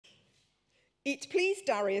It pleased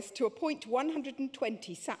Darius to appoint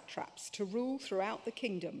 120 satraps to rule throughout the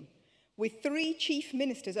kingdom, with 3 chief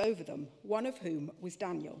ministers over them, one of whom was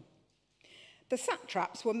Daniel. The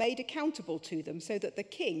satraps were made accountable to them so that the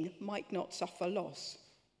king might not suffer loss.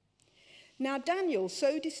 Now Daniel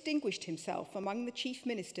so distinguished himself among the chief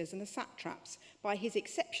ministers and the satraps by his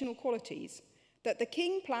exceptional qualities that the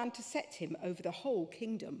king planned to set him over the whole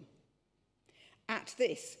kingdom. At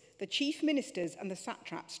this, the chief ministers and the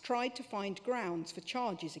satraps tried to find grounds for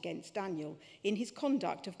charges against Daniel in his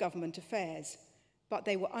conduct of government affairs, but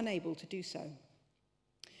they were unable to do so.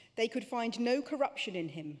 They could find no corruption in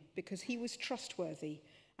him because he was trustworthy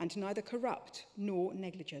and neither corrupt nor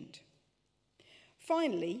negligent.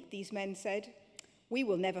 Finally, these men said, "We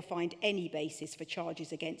will never find any basis for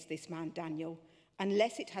charges against this man Daniel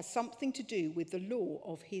unless it has something to do with the law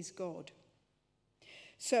of his God."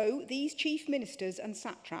 So these chief ministers and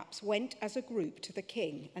satraps went as a group to the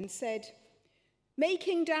king and said, "May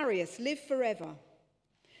King Darius live forever.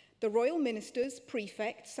 The royal ministers,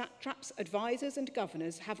 prefects, satraps, advisors and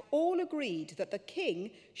governors have all agreed that the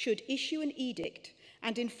king should issue an edict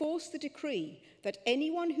and enforce the decree that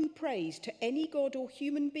anyone who prays to any god or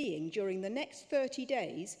human being during the next 30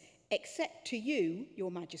 days, except to you,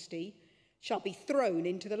 your majesty, shall be thrown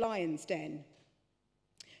into the lion's den.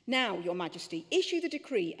 Now, your majesty, issue the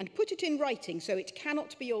decree and put it in writing so it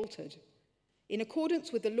cannot be altered, in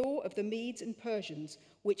accordance with the law of the Medes and Persians,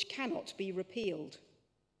 which cannot be repealed."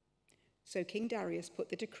 So King Darius put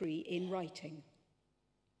the decree in writing.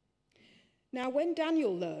 Now, when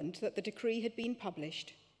Daniel learned that the decree had been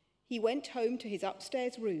published, he went home to his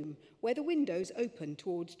upstairs room where the windows opened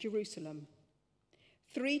towards Jerusalem.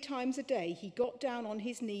 3 times a day he got down on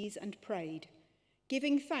his knees and prayed,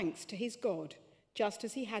 giving thanks to his God, just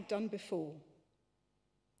as he had done before.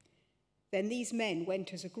 Then these men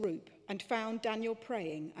went as a group and found Daniel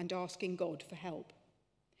praying and asking God for help.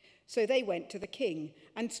 So they went to the king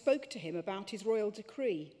and spoke to him about his royal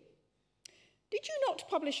decree. "Did you not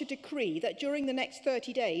publish a decree that during the next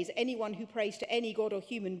 30 days, anyone who prays to any god or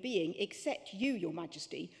human being, except you, your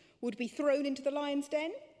majesty, would be thrown into the lion's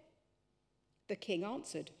den?" The king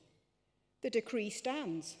answered, "The decree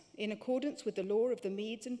stands in accordance with the law of the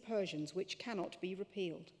Medes and Persians, which cannot be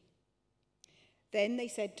repealed." Then they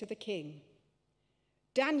said to the king,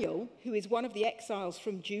 "Daniel, who is one of the exiles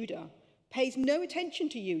from Judah, pays no attention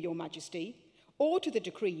to you, your majesty, or to the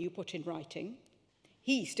decree you put in writing.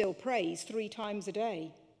 He still prays 3 times a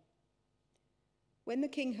day." When the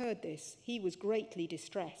king heard this, he was greatly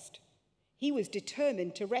distressed. He was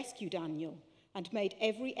determined to rescue Daniel and made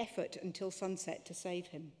every effort until sunset to save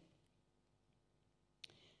him.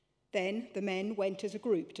 Then the men went as a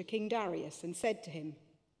group to King Darius and said to him,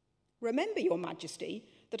 "Remember, your majesty,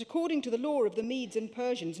 that according to the law of the Medes and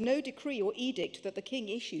Persians, no decree or edict that the king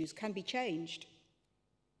issues can be changed."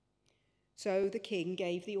 So the king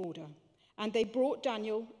gave the order, and they brought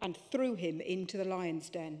Daniel and threw him into the lion's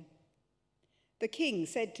den. The king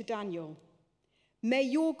said to Daniel, "May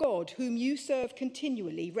your God, whom you serve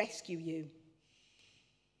continually, rescue you."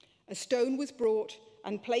 A stone was brought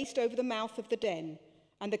and placed over the mouth of the den,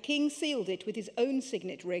 and the king sealed it with his own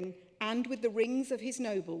signet ring and with the rings of his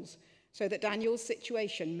nobles, so that Daniel's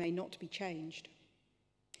situation may not be changed.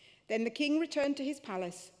 Then the king returned to his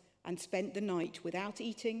palace and spent the night without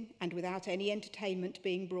eating and without any entertainment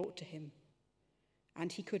being brought to him,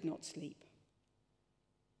 and he could not sleep.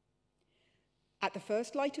 At the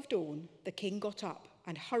first light of dawn, the king got up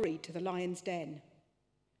and hurried to the lion's den.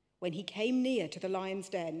 When he came near to the lion's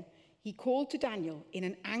den, he called to Daniel in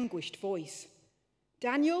an anguished voice,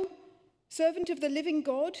 "Daniel, servant of the living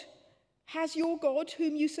God, has your God,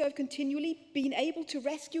 whom you serve continually, been able to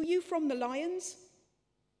rescue you from the lions?"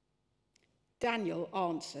 Daniel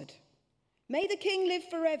answered, "May the king live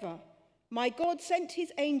forever. My God sent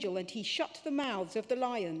his angel and he shut the mouths of the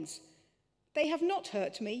lions. They have not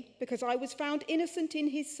hurt me because I was found innocent in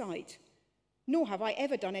his sight, nor have I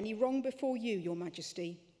ever done any wrong before you, your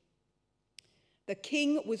majesty." The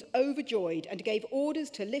king was overjoyed and gave orders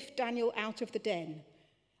to lift Daniel out of the den.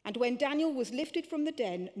 And when Daniel was lifted from the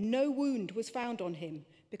den, no wound was found on him,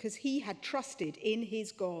 because he had trusted in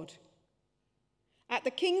his God. At the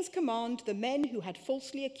king's command, the men who had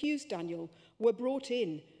falsely accused Daniel were brought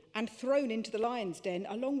in and thrown into the lion's den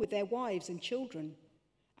along with their wives and children.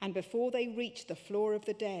 And before they reached the floor of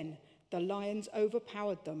the den, the lions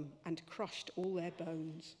overpowered them and crushed all their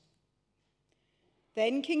bones.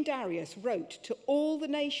 Then King Darius wrote to all the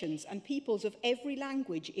nations and peoples of every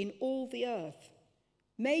language in all the earth,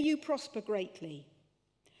 "May you prosper greatly.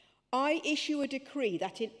 I issue a decree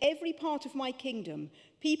that in every part of my kingdom,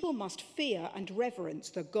 people must fear and reverence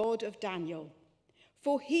the God of Daniel.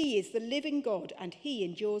 For he is the living God, and he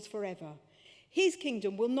endures forever. His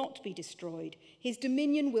kingdom will not be destroyed. His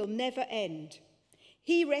dominion will never end.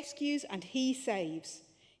 He rescues and he saves.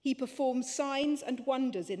 He performs signs and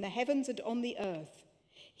wonders in the heavens and on the earth.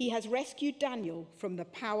 He has rescued Daniel from the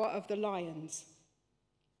power of the lions.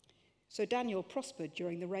 So Daniel prospered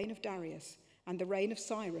during the reign of Darius and the reign of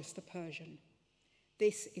Cyrus the Persian.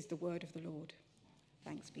 This is the word of the Lord.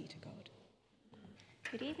 Thanks be to God.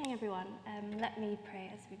 Good evening, everyone. Let me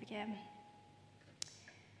pray as we begin.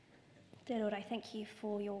 Dear Lord, I thank you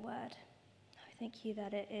for your word. I thank you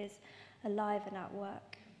that it is alive and at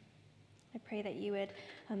work. I pray that you would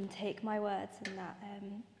take my words and that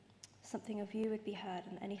something of you would be heard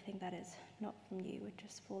and anything that is not from you would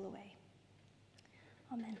just fall away.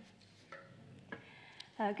 Amen.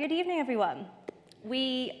 Good evening, everyone.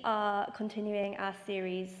 We are continuing our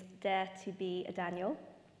series, Dare to be a Daniel.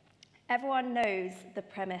 Everyone knows the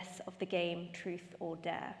premise of the game, Truth or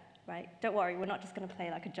Dare, right? Don't worry, we're not just going to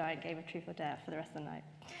play like a giant game of Truth or Dare for the rest of the night.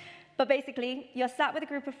 But basically, you're sat with a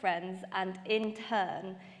group of friends, and in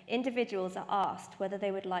turn, individuals are asked whether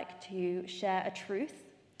they would like to share a truth,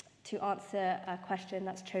 to answer a question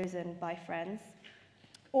that's chosen by friends,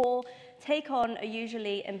 or take on a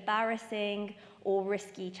usually embarrassing or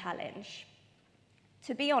risky challenge.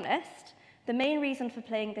 To be honest, the main reason for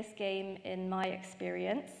playing this game, in my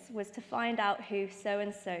experience, was to find out who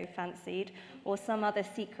so-and-so fancied or some other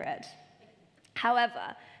secret.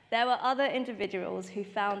 However, there were other individuals who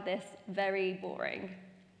found this very boring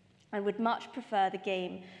and would much prefer the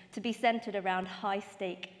game to be centered around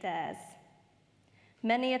high-stake dares.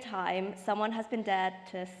 Many a time, someone has been dared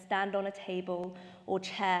to stand on a table or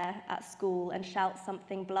chair at school and shout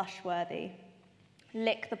something blush-worthy,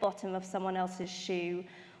 lick the bottom of someone else's shoe,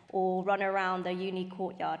 or run around a uni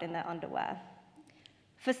courtyard in their underwear.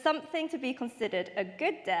 For something to be considered a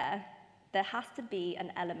good dare, there has to be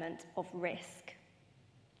an element of risk.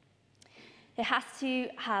 It has to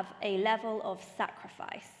have a level of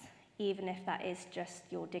sacrifice, even if that is just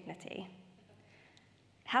your dignity.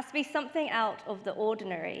 It has to be something out of the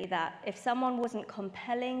ordinary that if someone wasn't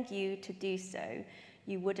compelling you to do so,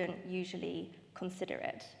 you wouldn't usually consider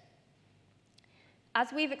it.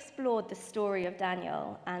 As we've explored the story of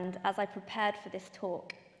Daniel, and as I prepared for this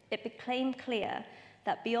talk, it became clear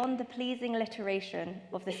that beyond the pleasing alliteration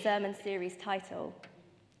of the sermon series title,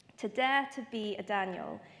 to dare to be a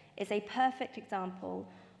Daniel is a perfect example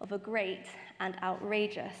of a great and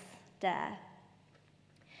outrageous dare.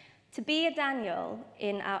 To be a Daniel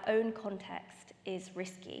in our own context is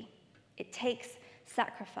risky. It takes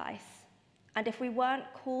sacrifice. And if we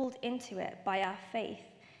weren't called into it by our faith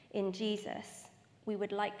in Jesus, we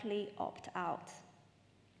would likely opt out.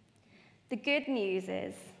 The good news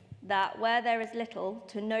is that where there is little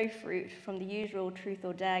to no fruit from the usual Truth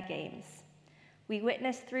or Dare games, we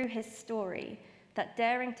witness through his story that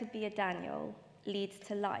daring to be a Daniel leads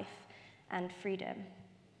to life and freedom.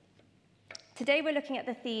 Today we're looking at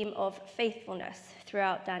the theme of faithfulness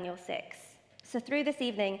throughout Daniel 6. So through this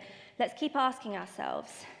evening, let's keep asking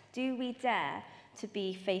ourselves, do we dare to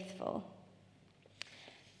be faithful?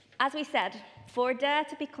 As we said, for a dare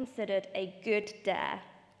to be considered a good dare,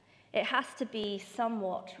 it has to be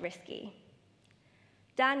somewhat risky.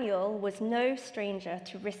 Daniel was no stranger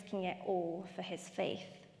to risking it all for his faith.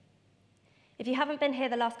 If you haven't been here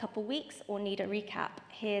the last couple of weeks or need a recap,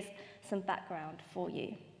 here's some background for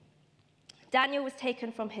you. Daniel was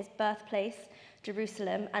taken from his birthplace,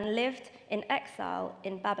 Jerusalem, and lived in exile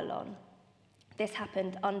in Babylon. This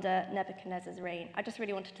happened under Nebuchadnezzar's reign. I just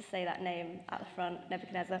really wanted to say that name at the front,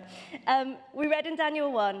 Nebuchadnezzar. We read in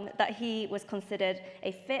Daniel 1 that he was considered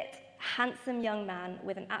a fit, handsome young man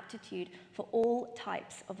with an aptitude for all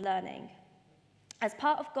types of learning. As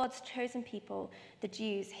part of God's chosen people, the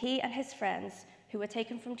Jews, he and his friends who were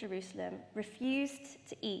taken from Jerusalem refused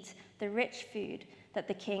to eat the rich food that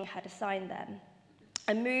the king had assigned them,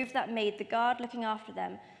 a move that made the guard looking after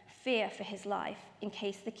them fear for his life in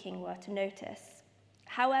case the king were to notice.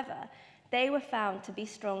 However, they were found to be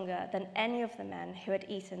stronger than any of the men who had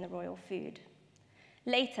eaten the royal food.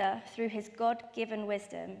 Later, through his God-given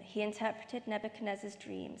wisdom, he interpreted Nebuchadnezzar's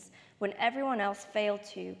dreams when everyone else failed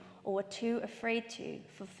to or were too afraid to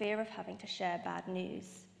for fear of having to share bad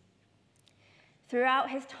news. Throughout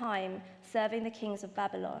his time serving the kings of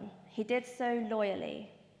Babylon, he did so loyally,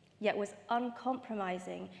 yet was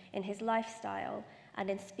uncompromising in his lifestyle and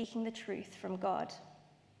in speaking the truth from God.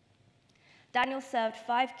 Daniel served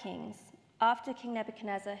 5 kings. After King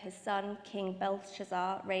Nebuchadnezzar, his son, King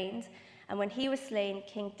Belshazzar, reigned, and when he was slain,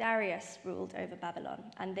 King Darius ruled over Babylon.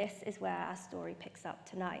 And this is where our story picks up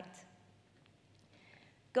tonight.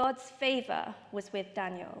 God's favor was with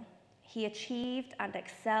Daniel. He achieved and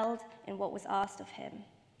excelled in what was asked of him.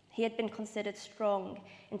 He had been considered strong,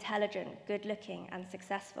 intelligent, good-looking, and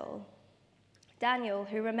successful. Daniel,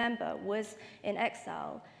 who remember, was in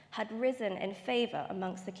exile, had risen in favor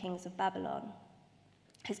amongst the kings of Babylon.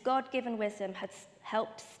 His God-given wisdom had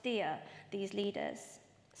helped steer these leaders,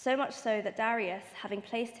 so much so that Darius, having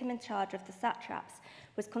placed him in charge of the satraps,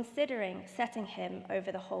 was considering setting him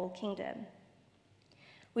over the whole kingdom.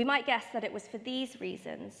 We might guess that it was for these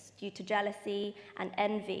reasons, due to jealousy and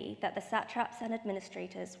envy, that the satraps and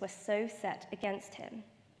administrators were so set against him.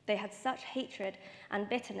 They had such hatred and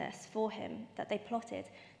bitterness for him that they plotted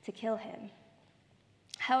to kill him.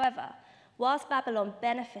 However, whilst Babylon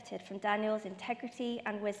benefited from Daniel's integrity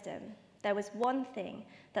and wisdom, there was one thing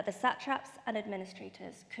that the satraps and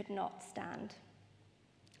administrators could not stand.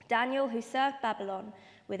 Daniel, who served Babylon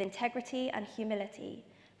with integrity and humility,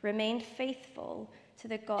 remained faithful to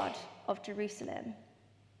the God of Jerusalem.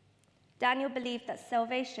 Daniel believed that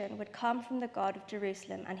salvation would come from the God of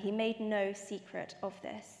Jerusalem, and he made no secret of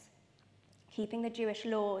this. Keeping the Jewish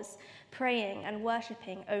laws, praying and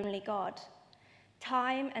worshipping only God.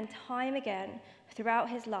 Time and time again throughout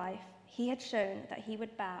his life, he had shown that he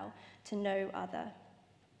would bow to no other.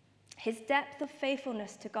 His depth of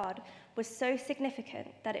faithfulness to God was so significant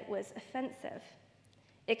that it was offensive.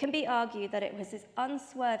 It can be argued that it was his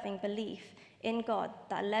unswerving belief in God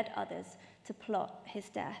that led others to plot his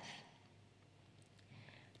death.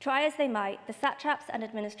 Try as they might, the satraps and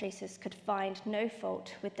administrators could find no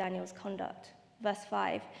fault with Daniel's conduct. Verse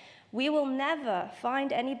 5, "We will never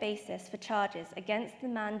find any basis for charges against the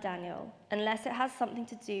man Daniel unless it has something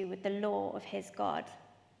to do with the law of his God."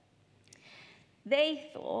 They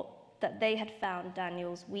thought that they had found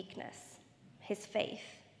Daniel's weakness, his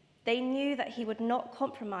faith. They knew that he would not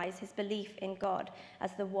compromise his belief in God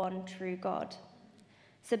as the one true God.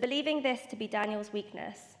 So believing this to be Daniel's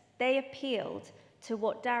weakness, they appealed to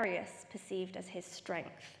what Darius perceived as his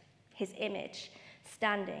strength, his image,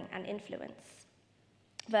 standing, and influence.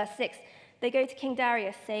 Verse 6, they go to King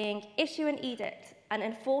Darius saying, "Issue an edict and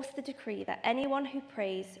enforce the decree that anyone who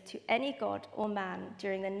prays to any god or man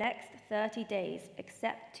during the next 30 days,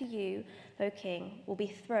 except to you, O king, will be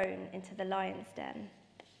thrown into the lion's den."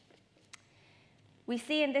 We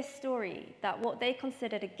see in this story that what they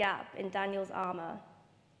considered a gap in Daniel's armor,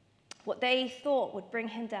 what they thought would bring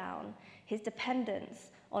him down, his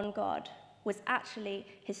dependence on God, was actually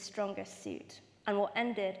his strongest suit, and what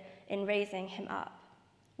ended in raising him up.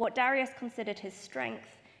 What Darius considered his strength,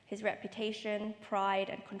 his reputation, pride,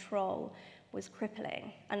 and control was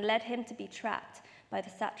crippling and led him to be trapped by the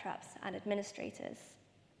satraps and administrators.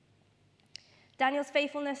 Daniel's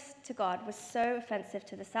faithfulness to God was so offensive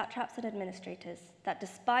to the satraps and administrators that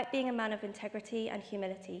despite being a man of integrity and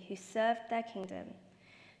humility who served their kingdom,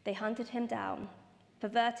 they hunted him down,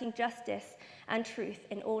 perverting justice and truth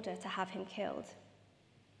in order to have him killed.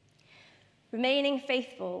 Remaining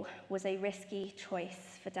faithful was a risky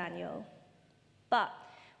choice for Daniel, but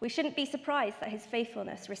we shouldn't be surprised that his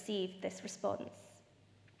faithfulness received this response.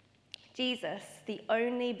 Jesus, the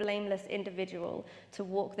only blameless individual to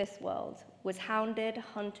walk this world, was hounded,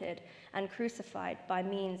 hunted, and crucified by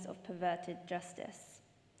means of perverted justice.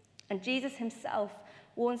 And Jesus himself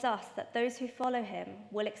warns us that those who follow him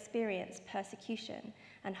will experience persecution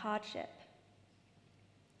and hardship.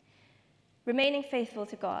 Remaining faithful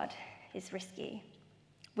to God is risky.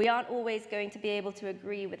 We aren't always going to be able to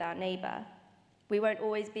agree with our neighbor. We won't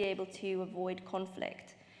always be able to avoid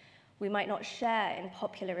conflict. We might not share in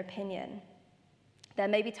popular opinion. There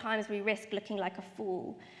may be times we risk looking like a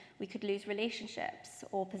fool. We could lose relationships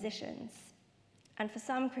or positions. And for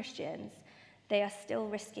some Christians, they are still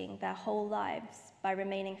risking their whole lives by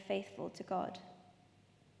remaining faithful to God.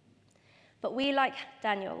 But we, like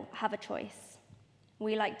Daniel, have a choice.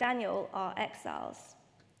 We, like Daniel, are exiles.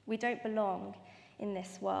 We don't belong in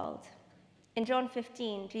this world. In John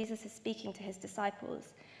 15, Jesus is speaking to his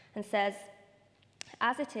disciples and says,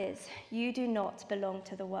 "As it is, you do not belong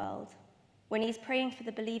to the world." When he's praying for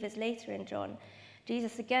the believers later in John,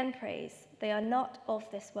 Jesus again prays, "They are not of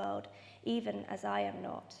this world, even as I am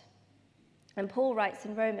not." And Paul writes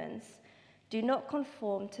in Romans, "Do not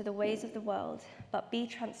conform to the ways of the world, but be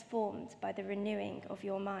transformed by the renewing of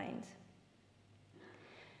your mind."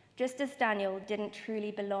 Just as Daniel didn't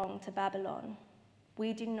truly belong to Babylon,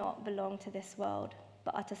 we do not belong to this world,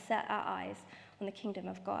 but are to set our eyes on the kingdom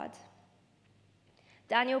of God.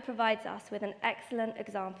 Daniel provides us with an excellent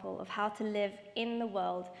example of how to live in the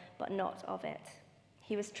world, but not of it.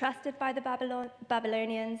 He was trusted by the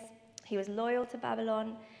Babylonians. He was loyal to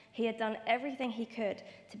Babylon. He had done everything he could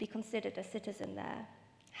to be considered a citizen there.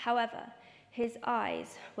 However, his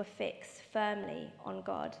eyes were fixed firmly on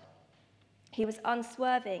God. He was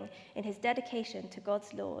unswerving in his dedication to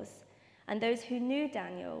God's laws, and those who knew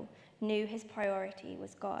Daniel knew his priority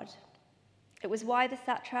was God. It was why the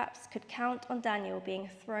satraps could count on Daniel being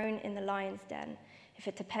thrown in the lion's den if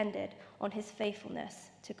it depended on his faithfulness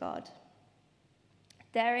to God.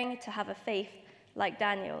 Daring to have a faith like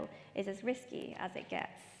Daniel is as risky as it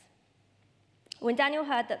gets. When Daniel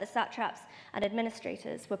heard that the satraps and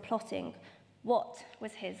administrators were plotting, what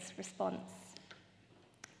was his response?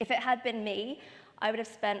 If it had been me, I would have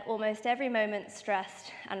spent almost every moment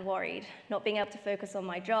stressed and worried, not being able to focus on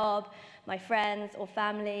my job, my friends, or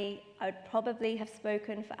family. I would probably have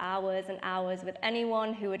spoken for hours and hours with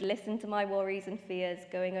anyone who would listen to my worries and fears,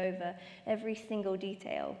 going over every single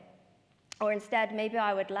detail. Or instead, maybe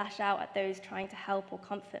I would lash out at those trying to help or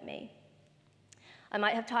comfort me. I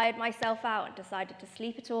might have tired myself out and decided to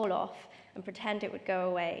sleep it all off and pretend it would go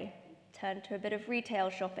away, turn to a bit of retail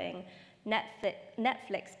shopping,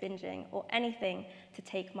 Netflix binging, or anything to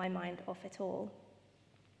take my mind off it all.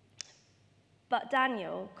 But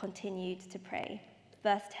Daniel continued to pray.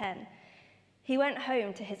 Verse 10, he went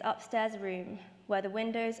home to his upstairs room where the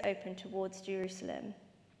windows opened towards Jerusalem.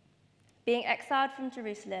 Being exiled from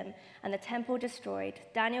Jerusalem and the temple destroyed,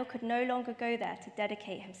 Daniel could no longer go there to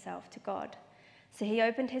dedicate himself to God. So he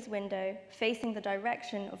opened his window, facing the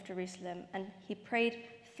direction of Jerusalem, and he prayed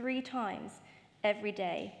 3 times every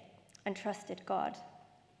day and trusted God.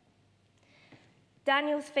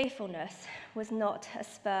 Daniel's faithfulness was not a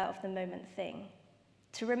spur-of-the-moment thing.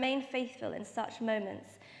 To remain faithful in such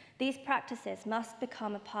moments, these practices must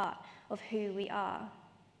become a part of who we are.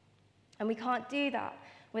 And we can't do that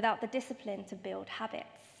without the discipline to build habits.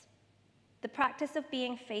 The practice of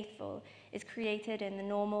being faithful is created in the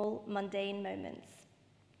normal, mundane moments.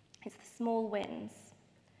 It's the small wins.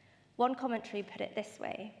 One commentary put it this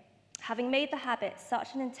way: having made the habit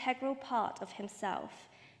such an integral part of himself,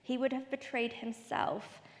 he would have betrayed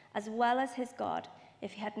himself as well as his God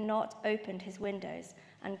if he had not opened his windows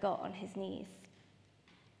and got on his knees.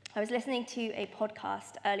 I was listening to a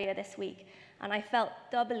podcast earlier this week, and I felt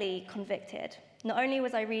doubly convicted. Not only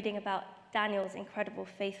was I reading about Daniel's incredible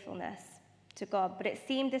faithfulness to God, but it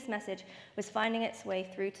seemed this message was finding its way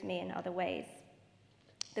through to me in other ways.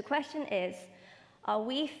 The question is, are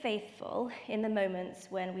we faithful in the moments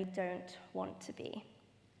when we don't want to be?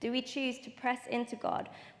 Do we choose to press into God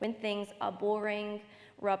when things are boring,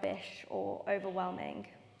 rubbish, or overwhelming?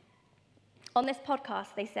 On this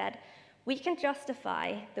podcast, they said, we can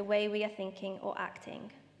justify the way we are thinking or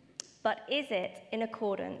acting, but is it in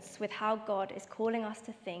accordance with how God is calling us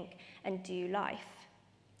to think and do life?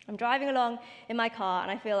 I'm driving along in my car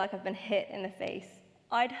and I feel like I've been hit in the face.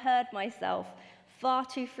 I'd heard myself far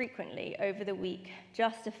too frequently over the week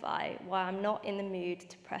justify why I'm not in the mood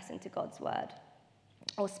to press into God's word,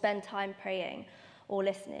 or spend time praying or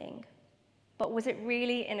listening. But was it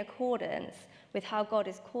really in accordance with how God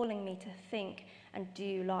is calling me to think and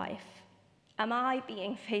do life? Am I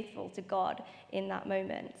being faithful to God in that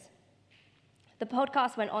moment? The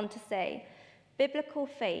podcast went on to say, biblical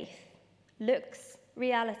faith looks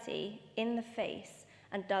reality in the face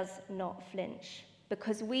and does not flinch,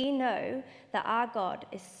 because we know that our God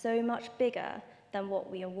is so much bigger than what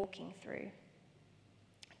we are walking through.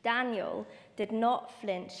 Daniel did not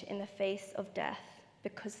flinch in the face of death,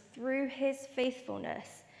 because through his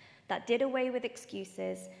faithfulness that did away with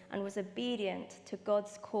excuses and was obedient to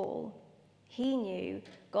God's call, he knew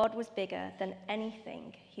God was bigger than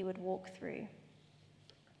anything he would walk through.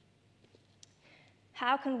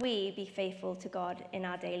 How can we be faithful to God in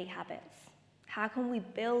our daily habits? How can we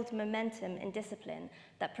build momentum and discipline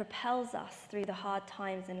that propels us through the hard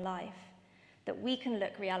times in life, that we can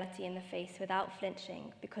look reality in the face without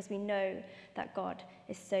flinching because we know that God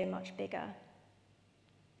is so much bigger?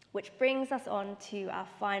 Which brings us on to our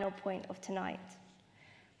final point of tonight.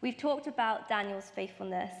 We've talked about Daniel's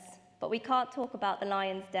faithfulness, but we can't talk about the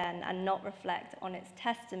lion's den and not reflect on its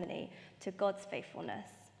testimony to God's faithfulness,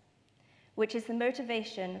 which is the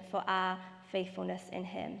motivation for our faithfulness in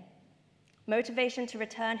him. Motivation to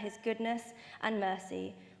return his goodness and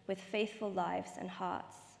mercy with faithful lives and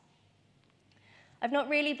hearts. I've not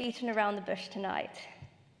really beaten around the bush tonight.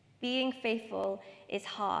 Being faithful is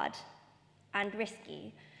hard and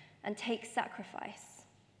risky and takes sacrifice.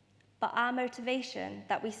 But our motivation,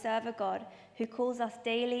 that we serve a God who calls us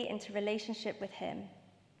daily into relationship with him,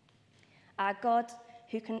 our God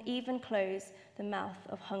who can even close the mouth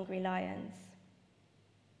of hungry lions.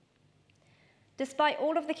 Despite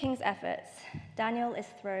all of the king's efforts, Daniel is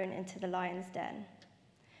thrown into the lion's den.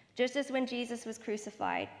 Just as when Jesus was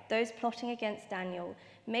crucified, those plotting against Daniel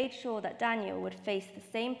made sure that Daniel would face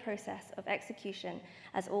the same process of execution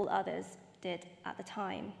as all others did at the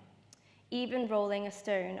time. even rolling a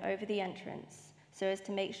stone over the entrance so as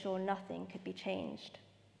to make sure nothing could be changed.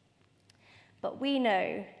 But we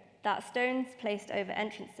know that stones placed over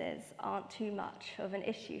entrances aren't too much of an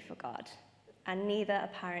issue for God, and neither,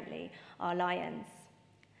 apparently, are lions.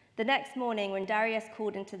 The next morning, when Darius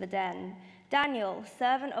called into the den, "Daniel,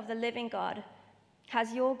 servant of the living God,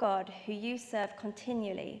 has your God, who you serve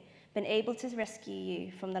continually, been able to rescue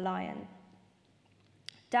you from the lion?"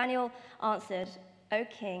 Daniel answered, "O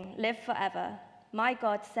king, live forever. My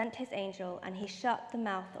God sent his angel, and he shut the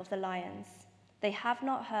mouth of the lions. They have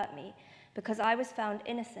not hurt me, because I was found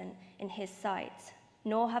innocent in his sight,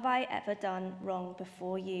 nor have I ever done wrong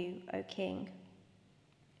before you, O king."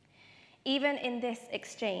 Even in this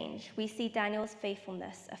exchange, we see Daniel's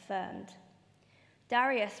faithfulness affirmed.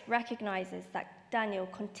 Darius recognizes that Daniel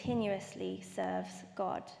continuously serves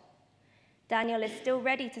God. Daniel is still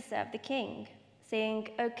ready to serve the king,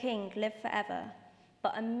 saying, "O king, live forever,"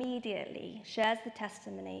 but immediately shares the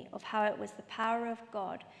testimony of how it was the power of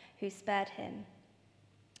God who spared him.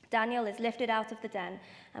 Daniel is lifted out of the den,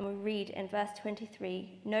 and we read in verse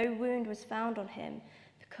 23, "No wound was found on him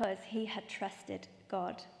because he had trusted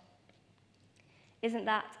God." Isn't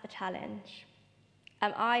that a challenge?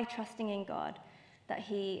 Am I trusting in God that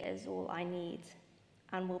he is all I need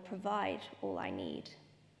and will provide all I need?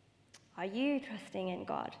 Are you trusting in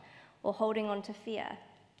God, or holding on to fear,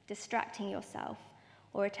 distracting yourself,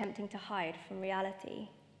 or attempting to hide from reality?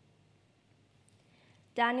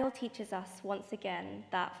 Daniel teaches us once again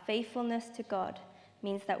that faithfulness to God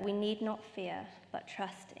means that we need not fear, but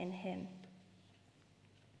trust in him.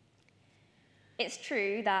 It's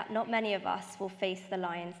true that not many of us will face the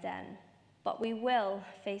lion's den, but we will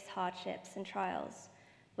face hardships and trials,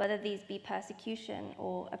 whether these be persecution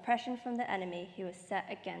or oppression from the enemy who is set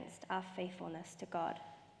against our faithfulness to God.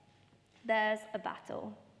 There's a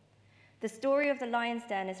battle. The story of the lion's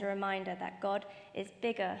den is a reminder that God is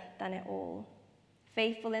bigger than it all,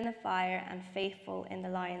 faithful in the fire and faithful in the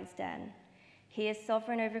lion's den. He is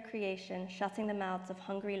sovereign over creation, shutting the mouths of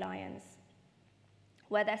hungry lions.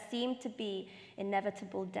 Where there seemed to be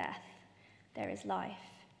inevitable death, there is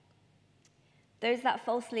life. Those that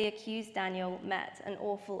falsely accused Daniel met an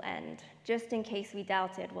awful end, just in case we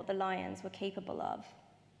doubted what the lions were capable of.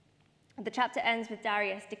 The chapter ends with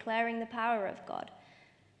Darius declaring the power of God,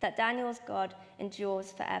 that Daniel's God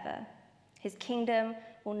endures forever. His kingdom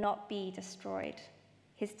will not be destroyed.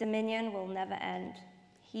 His dominion will never end.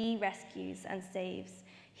 He rescues and saves.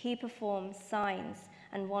 He performs signs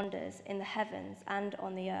and wonders in the heavens and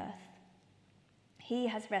on the earth. He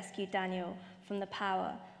has rescued Daniel from the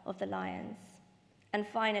power of the lions. And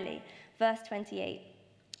finally, verse 28,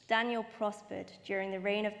 Daniel prospered during the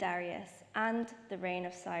reign of Darius and the reign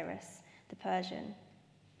of Cyrus the Persian.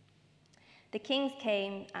 The kings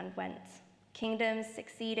came and went. Kingdoms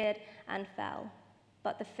succeeded and fell,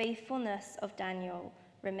 but the faithfulness of Daniel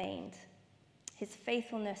remained. His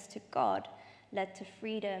faithfulness to God led to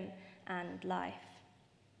freedom and life.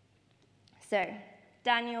 So,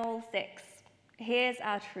 Daniel 6, here's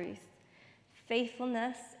our truth.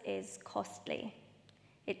 Faithfulness is costly.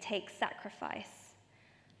 It takes sacrifice.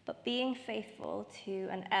 But being faithful to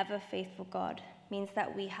an ever-faithful God means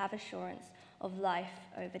that we have assurance of life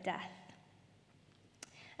over death.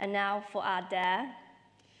 And now for our dare.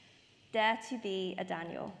 Dare to be a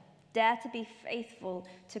Daniel. Dare to be faithful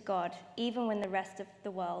to God, even when the rest of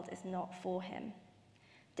the world is not for him.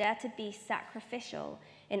 Dare to be sacrificial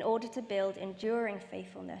in order to build enduring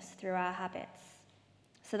faithfulness through our habits,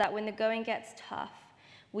 so that when the going gets tough,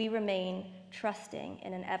 we remain trusting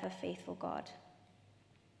in an ever-faithful God.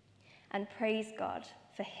 And praise God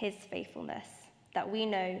for his faithfulness, that we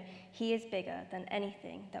know he is bigger than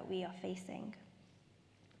anything that we are facing.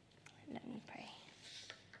 Let me pray.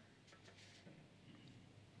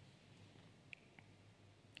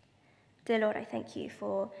 Dear Lord, I thank you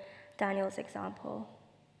for Daniel's example.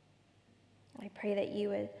 I pray that you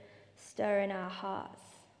would stir in our hearts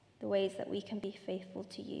the ways that we can be faithful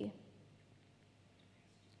to you.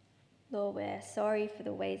 Lord, we're sorry for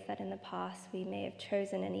the ways that in the past we may have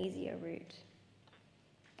chosen an easier route.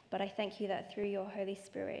 But I thank you that through your Holy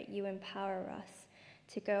Spirit, you empower us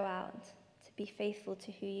to go out, to be faithful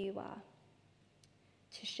to who you are,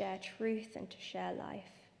 to share truth and to share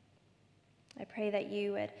life. I pray that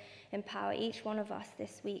you would empower each one of us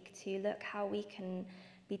this week to look how we can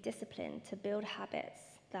be disciplined, to build habits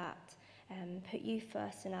that put you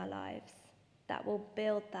first in our lives, that will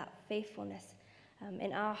build that faithfulness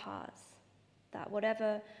in our hearts, that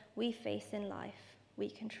whatever we face in life, we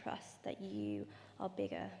can trust that you are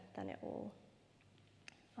bigger than it all.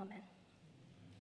 Amen.